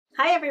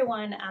Hi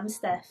everyone, I'm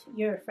Steph,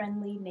 your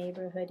friendly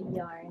neighborhood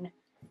yarn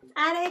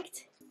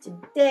addict.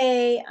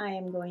 Today I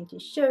am going to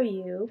show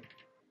you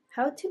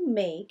how to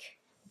make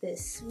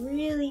this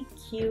really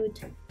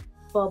cute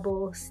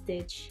bubble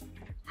stitch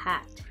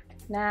hat.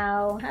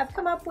 Now I've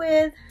come up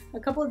with a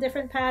couple of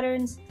different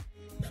patterns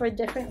for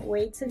different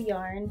weights of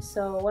yarn.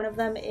 So one of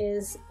them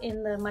is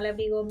in the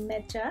Malabrigo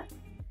Mecha,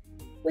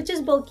 which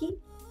is bulky,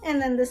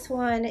 and then this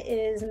one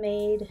is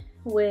made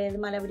with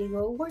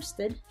Malabrigo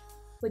worsted,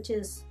 which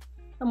is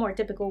a more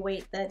typical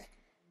weight that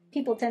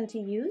people tend to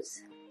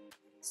use.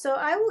 So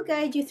I will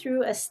guide you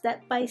through a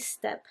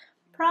step-by-step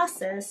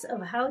process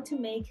of how to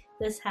make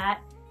this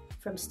hat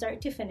from start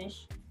to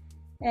finish.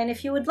 And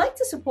if you would like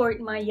to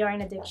support my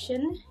yarn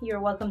addiction, you're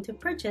welcome to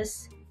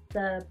purchase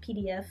the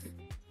PDF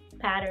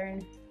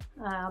pattern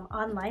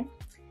online,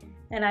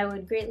 and I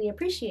would greatly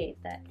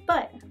appreciate that.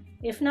 But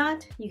if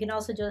not, you can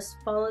also just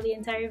follow the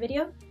entire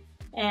video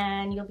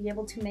and you'll be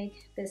able to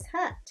make this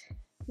hat.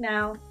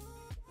 Now,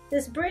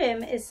 this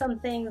brim is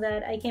something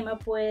that I came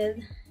up with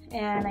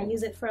and I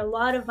use it for a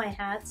lot of my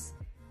hats.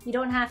 You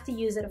don't have to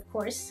use it, of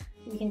course.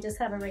 You can just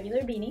have a regular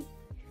beanie.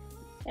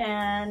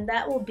 And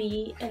that will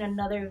be in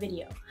another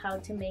video, how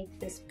to make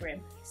this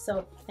brim.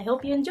 So I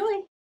hope you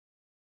enjoy.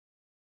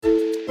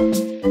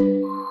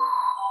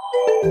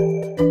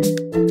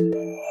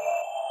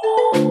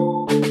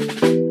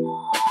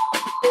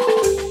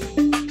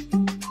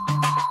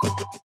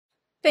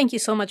 Thank you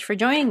so much for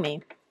joining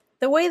me.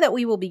 The way that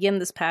we will begin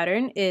this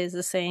pattern is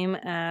the same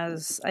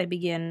as I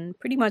begin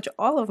pretty much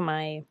all of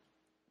my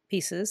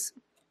pieces,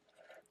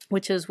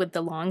 which is with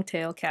the long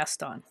tail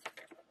cast on.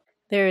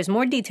 There is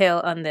more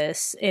detail on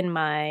this in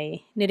my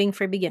Knitting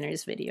for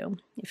Beginners video,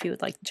 if you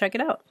would like to check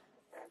it out.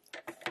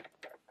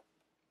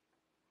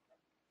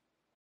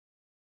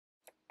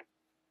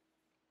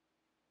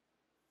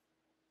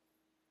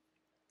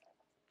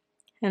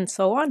 And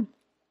so on.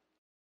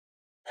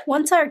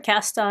 Once our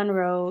cast on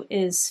row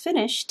is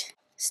finished,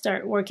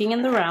 start working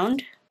in the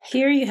round.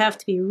 Here you have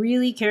to be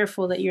really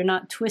careful that you're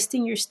not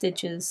twisting your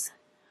stitches,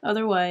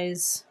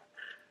 otherwise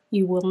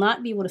you will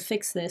not be able to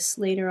fix this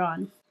later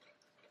on.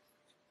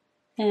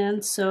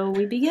 And so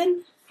we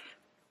begin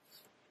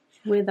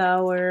with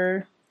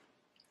our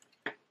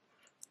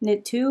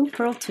knit 2,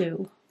 purl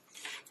 2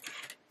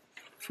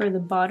 for the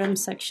bottom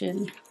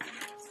section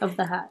of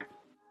the hat.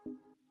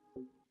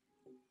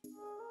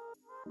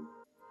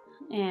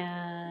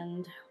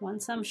 And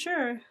once I'm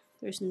sure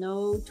there's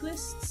no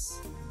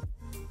twists,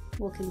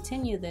 we'll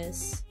continue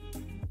this,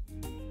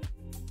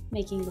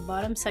 making the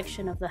bottom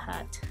section of the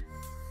hat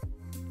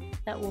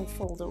that will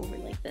fold over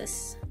like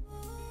this.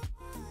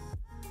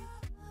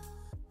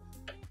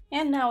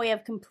 And now we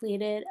have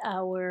completed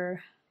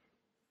our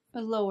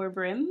lower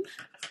brim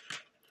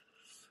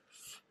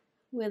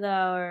with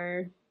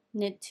our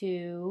knit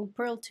 2,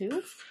 purl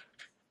 2,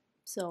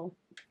 so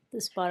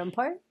this bottom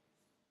part.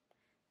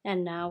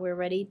 And now we're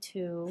ready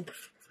to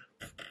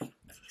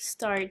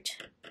start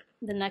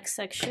the next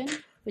section,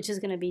 which is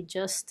going to be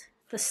just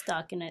the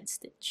stockinette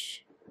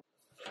stitch.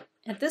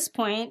 At this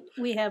point,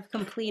 we have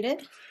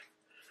completed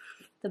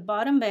the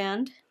bottom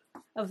band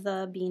of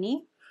the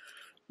beanie,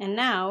 and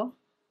now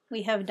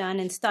we have done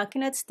in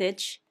stockinette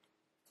stitch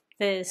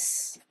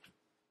this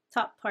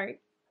top part,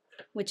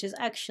 which is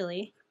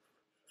actually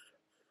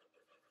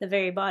the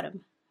very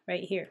bottom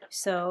right here.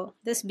 So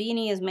this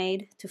beanie is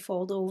made to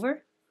fold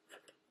over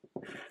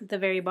at the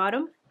very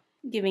bottom,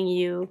 giving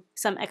you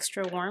some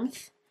extra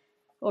warmth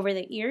over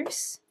the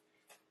ears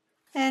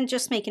and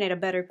just making it a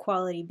better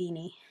quality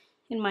beanie,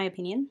 in my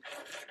opinion.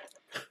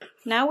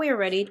 Now we are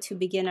ready to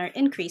begin our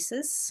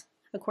increases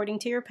according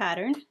to your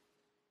pattern,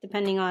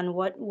 depending on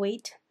what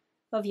weight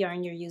of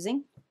yarn you're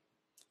using.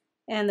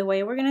 And the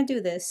way we're going to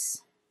do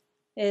this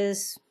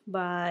is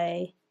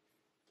by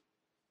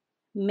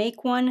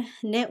make one,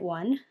 knit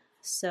one.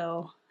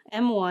 So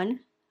M1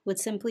 would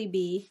simply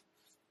be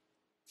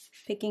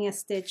picking a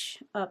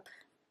stitch up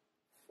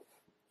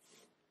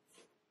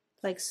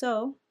like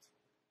so,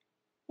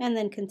 and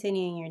then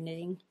continuing your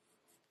knitting.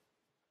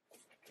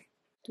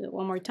 Do it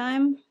one more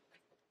time,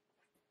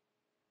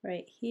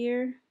 right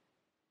here,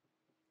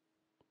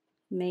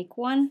 make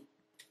one.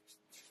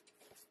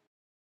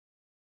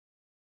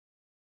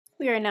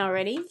 We are now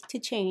ready to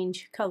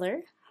change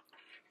color.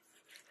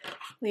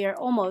 We are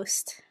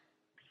almost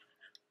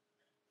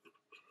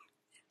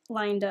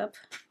lined up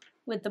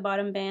with the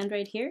bottom band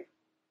right here.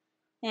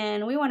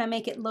 And we want to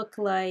make it look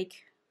like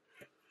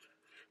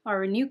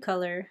our new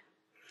color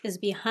is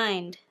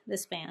behind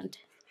this band.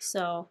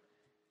 So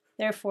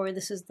therefore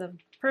this is the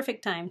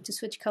perfect time to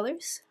switch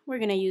colors. We're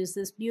going to use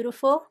this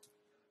beautiful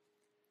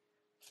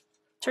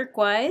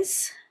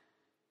turquoise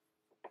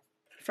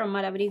from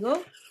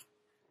Malabrigo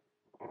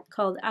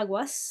called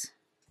Aguas.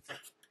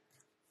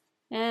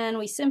 And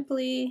we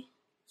simply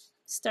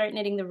start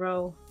knitting the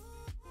row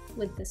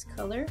with this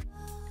color.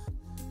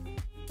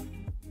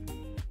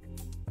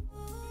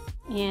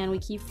 And we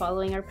keep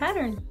following our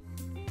pattern.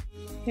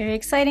 Very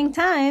exciting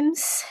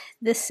times.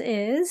 This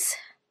is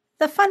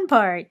the fun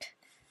part,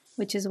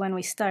 which is when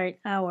we start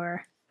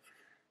our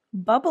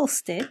bubble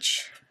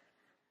stitch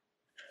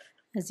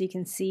as you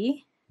can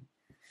see.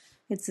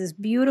 It's this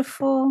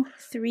beautiful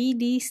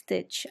 3D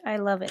stitch. I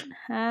love it.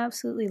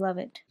 Absolutely love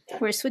it.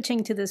 We're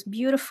switching to this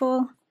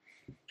beautiful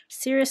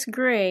Cirrus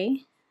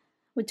Gray,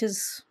 which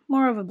is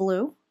more of a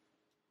blue,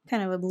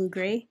 kind of a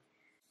blue-gray.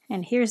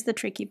 And here's the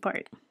tricky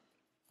part.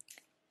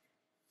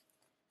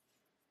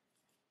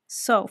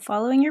 So,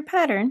 following your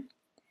pattern,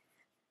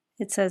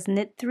 it says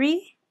knit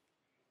 3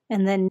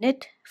 and then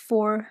knit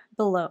 4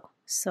 below.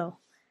 So,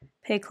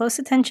 pay close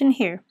attention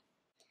here.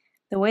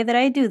 The way that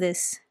I do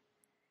this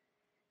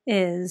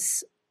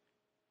is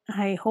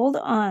I hold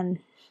on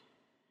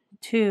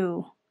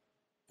to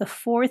the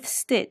 4th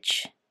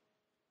stitch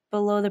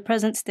below the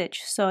present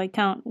stitch. So I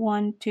count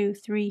 1, 2,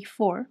 3,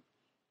 4.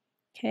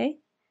 Okay?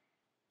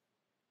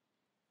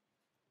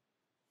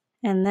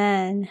 And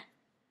then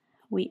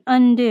we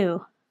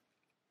undo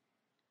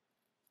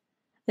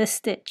this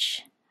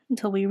stitch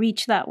until we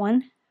reach that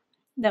one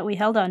that we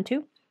held on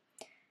to.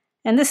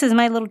 And this is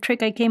my little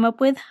trick I came up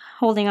with,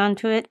 holding on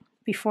to it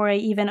before I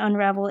even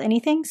unravel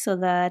anything so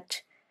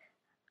that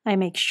I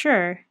make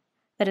sure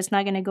that it's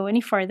not going to go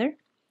any farther.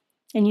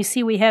 And you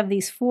see we have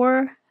these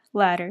 4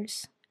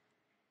 ladders.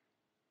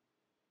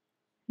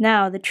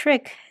 Now the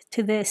trick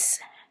to this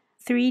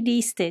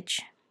 3D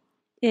stitch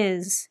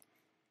is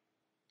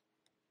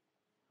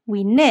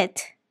we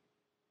knit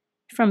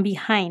from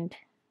behind.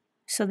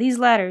 So these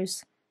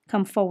ladders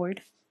come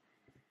forward.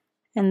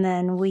 And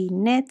then we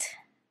knit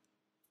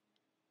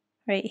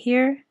right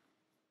here,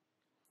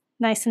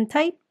 nice and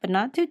tight, but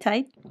not too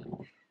tight.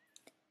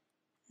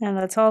 And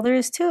that's all there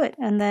is to it.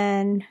 And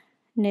then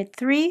knit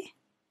 3,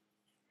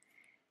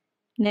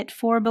 knit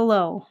 4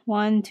 below.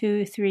 1,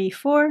 2, 3,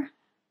 4.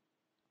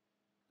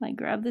 I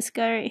grab this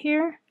guy right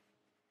here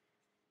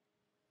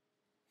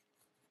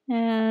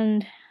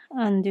and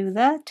undo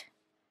that.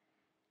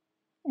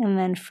 And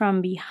then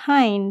from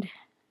behind,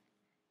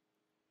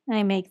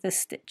 I make the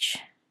stitch.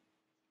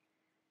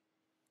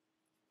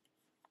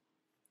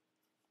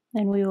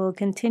 And we will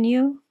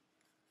continue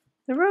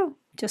the row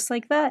just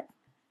like that.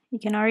 You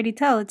can already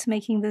tell it's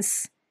making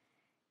this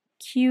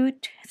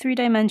cute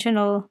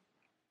 3-dimensional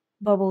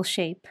bubble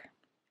shape.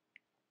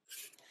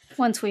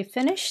 Once we've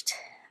finished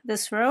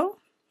this row,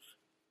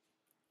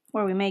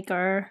 where we make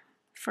our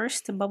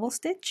first bubble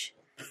stitch,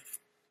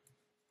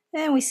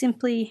 and we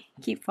simply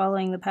keep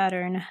following the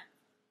pattern,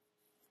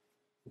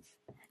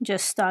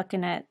 just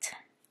stockinette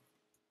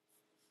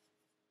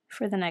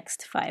for the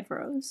next 5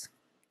 rows.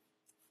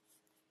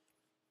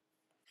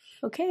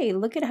 Okay,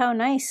 look at how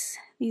nice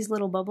these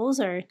little bubbles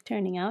are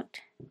turning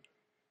out.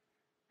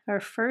 Our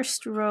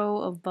first row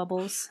of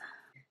bubbles.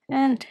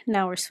 And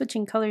now we're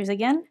switching colors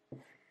again,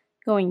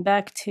 going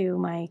back to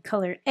my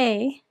color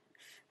A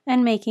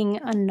and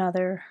making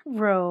another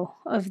row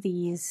of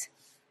these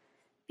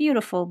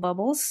beautiful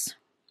bubbles.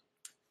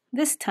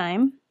 This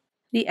time,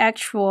 the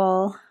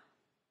actual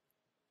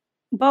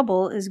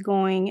bubble is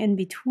going in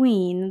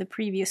between the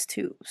previous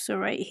 2. So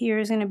right here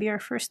is going to be our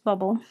first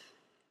bubble,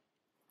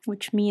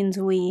 which means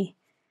we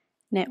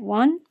knit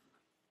 1,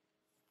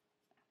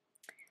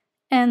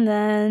 and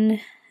then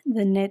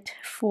the knit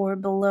 4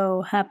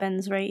 below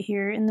happens right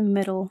here in the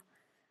middle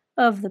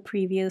of the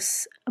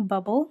previous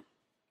bubble.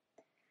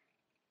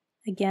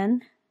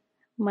 Again,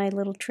 my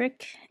little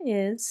trick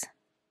is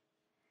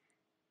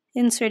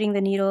inserting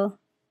the needle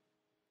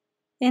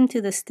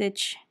into the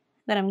stitch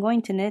that I'm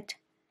going to knit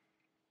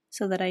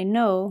so that I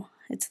know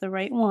it's the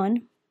right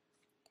one,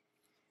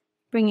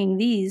 bringing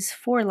these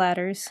 4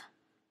 ladders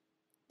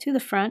to the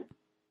front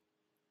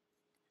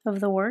of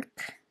the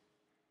work,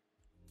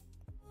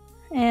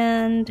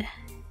 and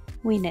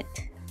we knit.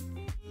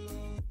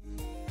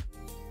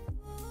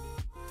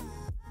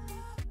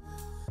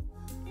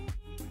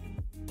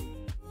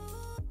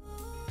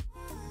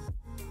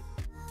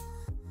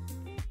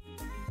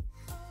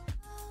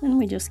 And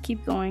we just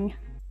keep going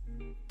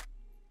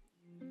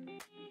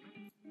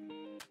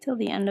till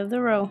the end of the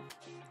row.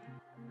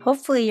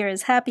 Hopefully you're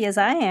as happy as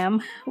I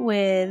am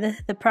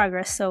with the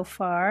progress so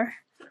far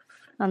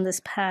on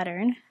this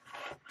pattern.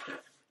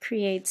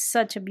 Creates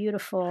such a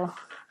beautiful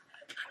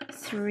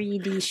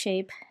 3D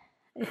shape.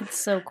 It's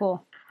so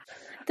cool.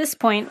 At this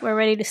point, we're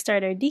ready to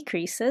start our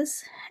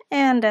decreases.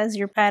 And as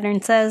your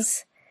pattern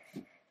says,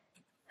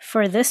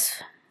 for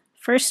this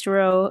first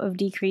row of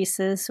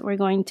decreases, we're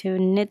going to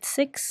knit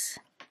 6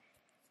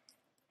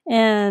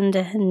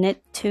 and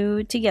knit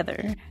 2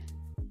 together.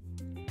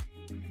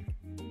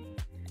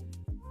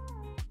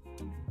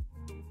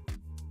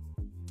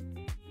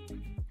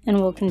 And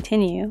we'll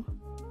continue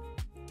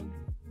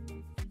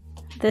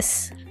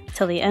this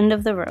till the end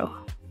of the row.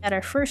 At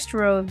our first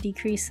row of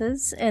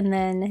decreases, and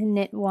then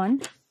knit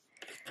 1.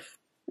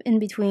 In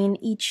between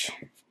each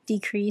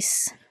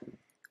decrease,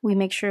 we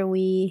make sure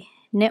we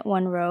knit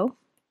 1 row.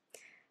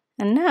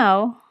 And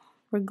now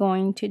we're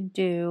going to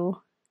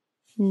do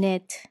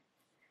knit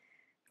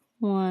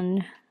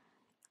 1,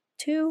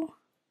 2,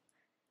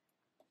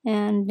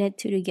 and knit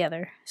 2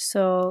 together.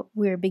 So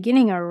we're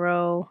beginning our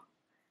row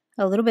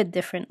a little bit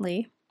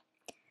differently.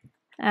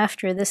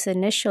 after this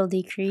initial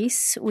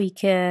decrease, we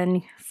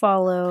can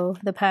follow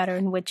the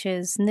pattern, which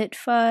is knit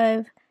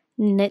 5,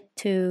 knit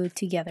 2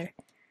 together.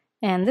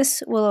 And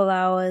this will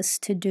allow us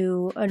to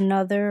do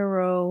another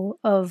row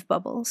of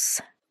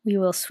bubbles. We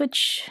will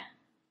switch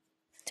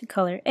to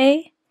color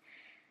A,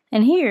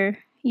 and here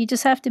you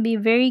just have to be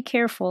very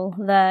careful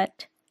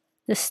that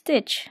the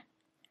stitch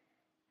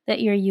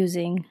that you're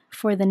using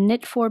for the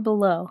knit 4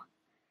 below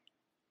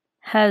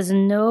has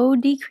no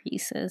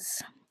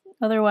decreases.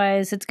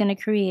 Otherwise, it's going to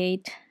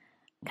create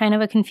kind of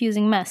a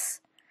confusing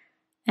mess.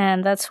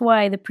 And that's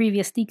why the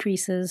previous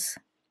decreases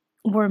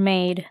were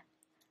made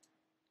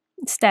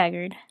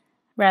staggered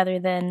rather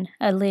than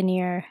a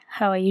linear,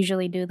 how I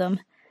usually do them.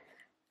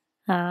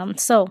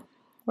 So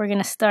we're going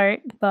to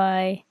start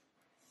by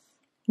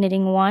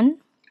knitting 1.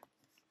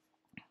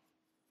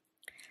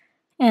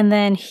 And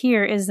then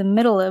here is the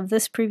middle of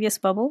this previous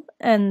bubble,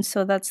 and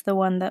so that's the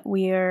one that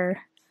we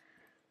are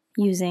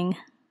using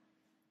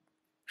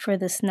for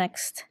this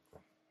next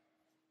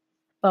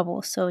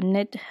bubble. So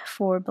knit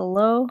 4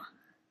 below,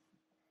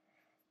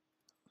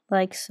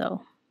 like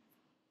so.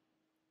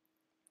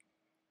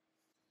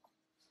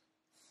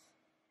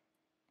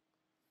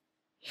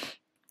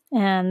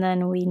 And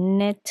then we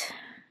knit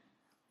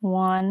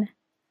 1,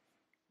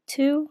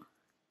 2,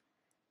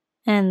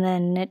 and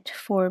then knit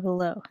 4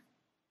 below.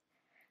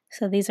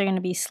 So these are going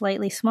to be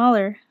slightly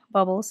smaller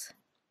bubbles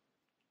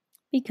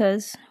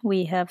because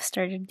we have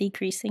started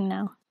decreasing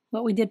now.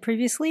 What we did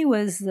previously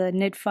was the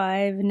knit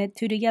 5, knit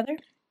 2 together,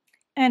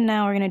 and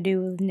now we're going to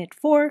do knit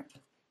 4,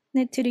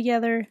 knit 2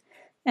 together,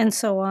 and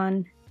so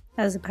on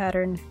as the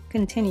pattern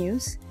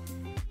continues.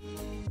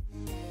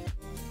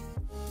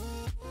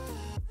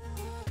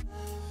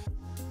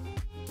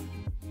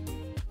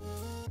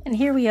 And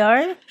here we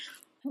are.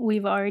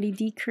 We've already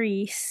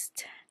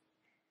decreased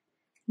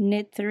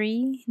knit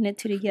 3, knit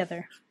 2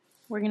 together.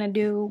 We're going to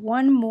do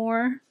one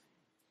more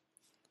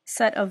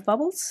set of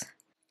bubbles.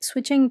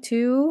 Switching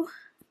to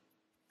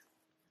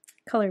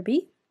color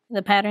B.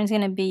 The pattern's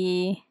going to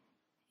be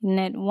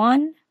knit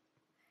 1,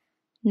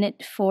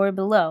 knit 4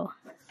 below.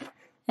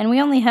 And we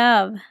only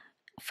have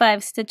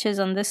 5 stitches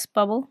on this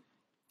bubble,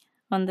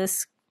 on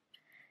this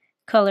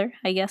color,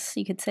 I guess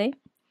you could say.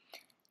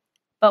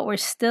 But we're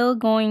still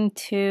going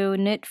to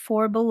knit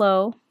 4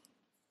 below,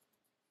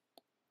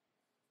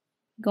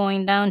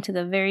 going down to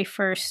the very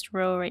first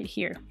row right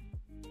here.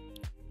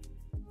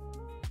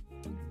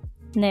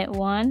 Knit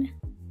 1,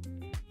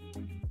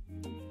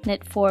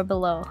 knit 4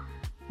 below.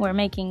 We're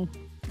making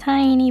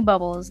tiny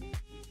bubbles.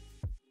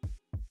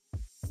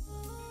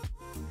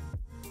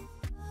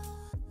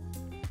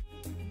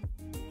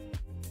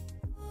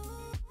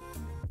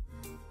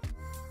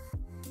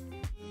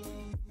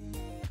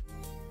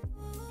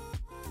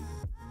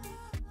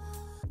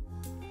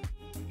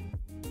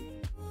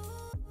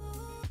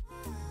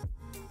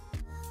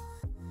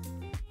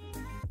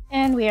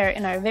 And we are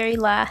in our very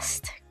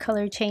last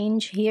color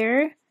change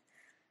here,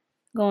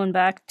 going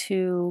back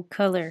to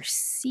color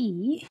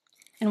C.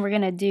 And we're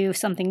going to do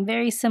something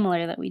very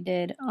similar that we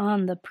did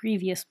on the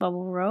previous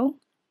bubble row.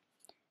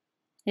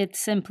 It's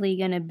simply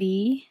going to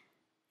be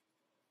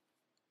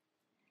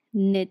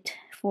knit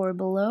 4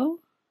 below.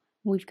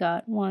 We've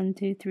got 1,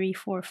 2, 3,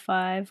 4,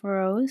 5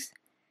 rows.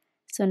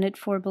 So knit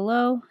 4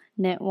 below,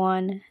 knit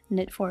 1,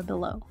 knit 4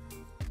 below.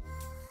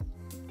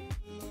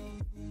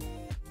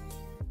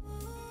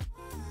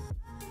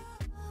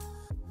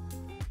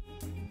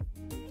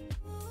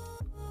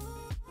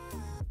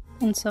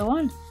 And so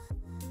on.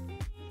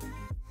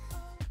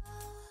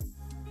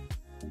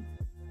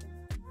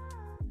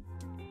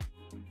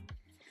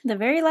 The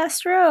very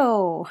last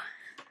row.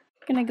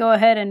 I'm gonna go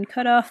ahead and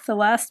cut off the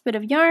last bit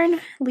of yarn,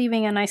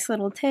 leaving a nice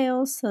little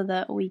tail so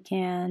that we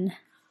can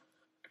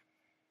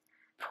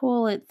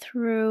pull it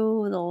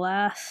through the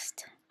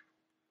last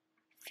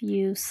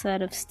few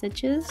set of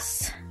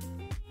stitches.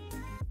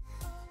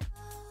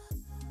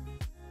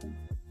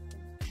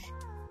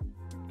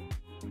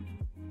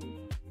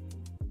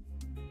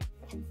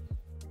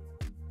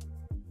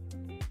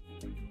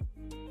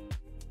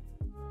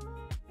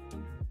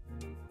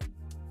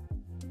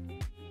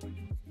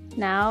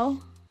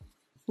 Now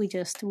we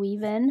just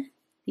weave in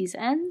these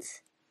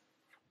ends,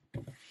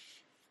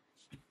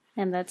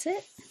 and that's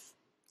it.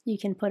 You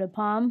can put a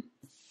pom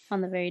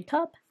on the very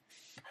top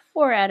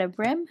or add a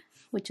brim,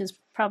 which is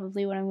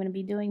probably what I'm going to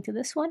be doing to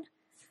this one,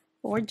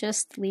 or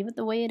just leave it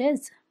the way it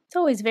is. It's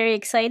always very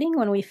exciting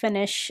when we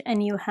finish a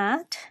new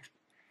hat,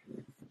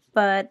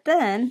 but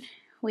then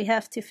we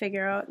have to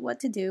figure out what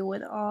to do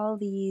with all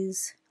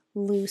these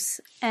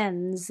loose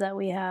ends that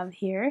we have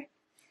here.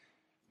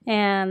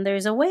 And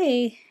there's a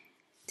way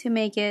to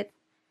make it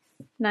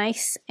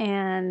nice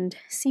and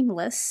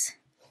seamless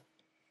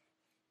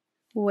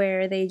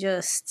where they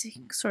just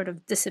sort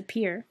of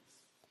disappear.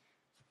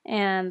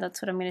 And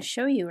that's what I'm going to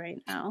show you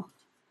right now,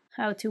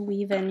 how to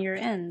weave in your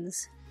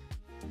ends.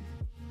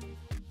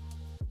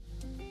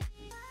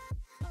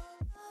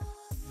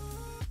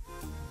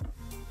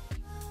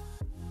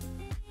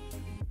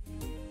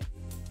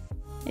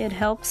 It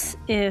helps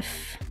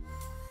if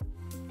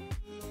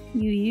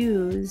you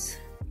use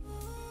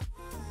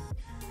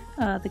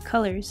the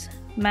colors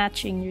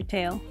matching your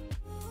tail.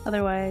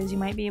 Otherwise, you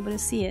might be able to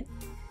see it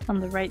on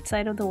the right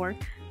side of the work.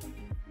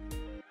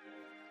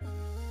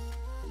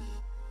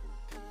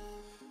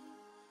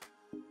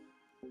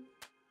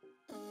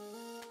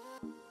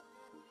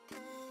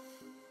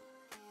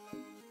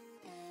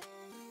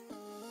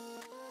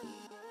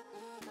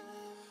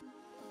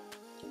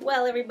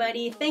 Well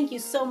everybody, thank you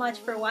so much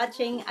for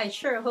watching. I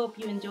sure hope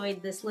you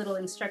enjoyed this little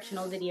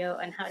instructional video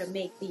on how to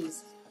make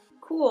these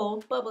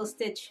cool bubble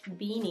stitch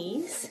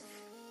beanies.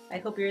 I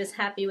hope you're as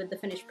happy with the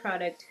finished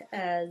product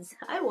as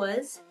I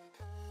was.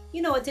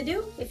 You know what to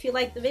do. If you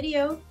liked the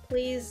video,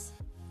 please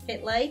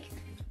hit like.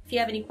 If you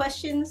have any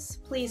questions,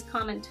 please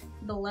comment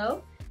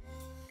below.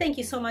 Thank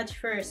you so much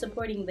for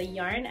supporting the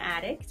Yarn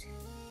Addict.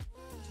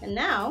 And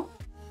now,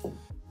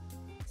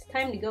 it's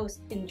time to go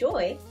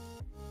enjoy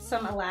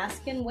some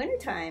Alaskan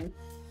wintertime.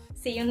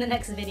 See you in the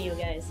next video,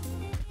 guys.